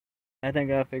I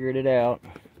think I figured it out.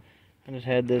 I just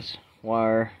had this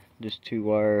wire, just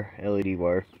 2-wire LED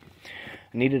wire.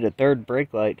 I needed a third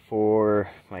brake light for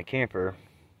my camper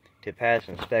to pass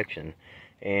inspection,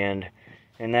 and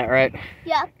isn't that right?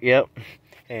 Yeah. Yep.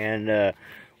 And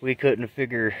we couldn't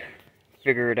figure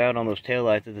it out on those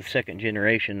taillights of the second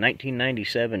generation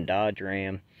 1997 Dodge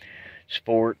Ram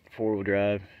Sport 4-wheel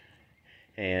drive,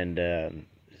 and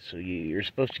so you're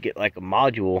supposed to get like a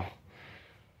module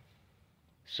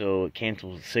so it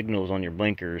cancels the signals on your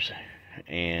blinkers,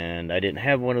 and I didn't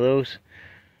have one of those,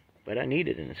 but I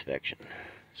needed an inspection.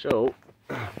 So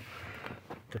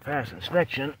to pass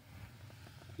inspection,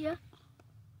 yeah,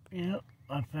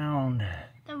 I found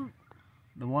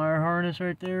the wire harness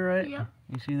right there, right? Yeah.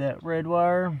 You see that red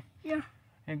wire? Yeah.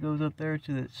 It goes up there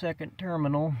to the second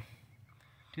terminal,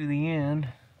 to the end.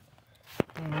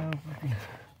 I don't know if we can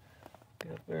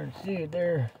get up there and see it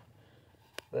there,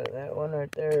 but that one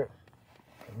right there,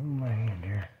 move my hand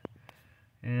here.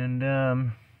 And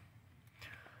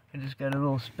I just got a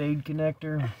little spade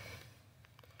connector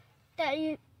that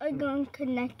you are going to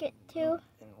connect it to.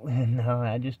 No,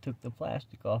 I just took the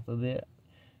plastic off of it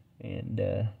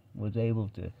and was able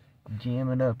to jam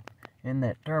it up in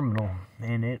that terminal,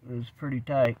 and it was pretty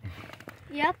tight.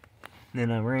 Yep.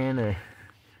 Then I ran a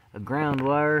ground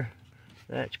wire,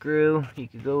 that screw. You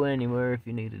could go anywhere if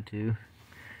you needed to.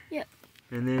 Yep.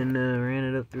 And then ran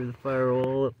it up through the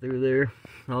firewall, up through there,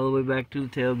 all the way back to the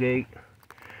tailgate.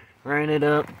 Ran it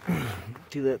up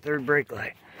to that third brake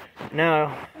light.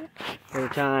 Now, every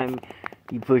time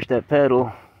you push that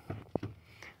pedal,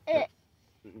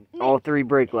 all 3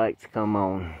 brake lights come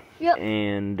on. Yep.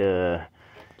 And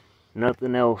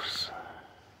nothing else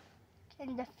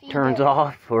turns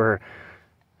off, or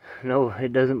no,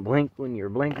 it doesn't blink when your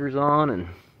blinker's on and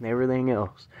everything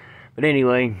else. But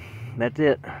anyway, that's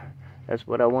it. That's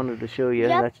what I wanted to show you.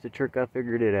 Yep. That's the trick. I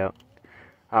figured it out.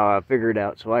 How I figured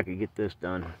out so I could get this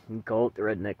done. You can call it the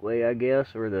redneck way, I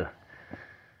guess, or the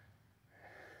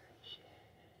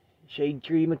shade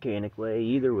tree mechanic way.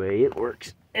 Either way, it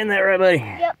works. Isn't that right, buddy?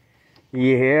 Yep.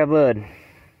 Yeah, bud.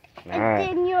 And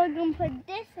then you're going to put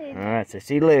this in. Alright, so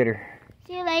see you later.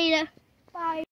 See you later. Bye.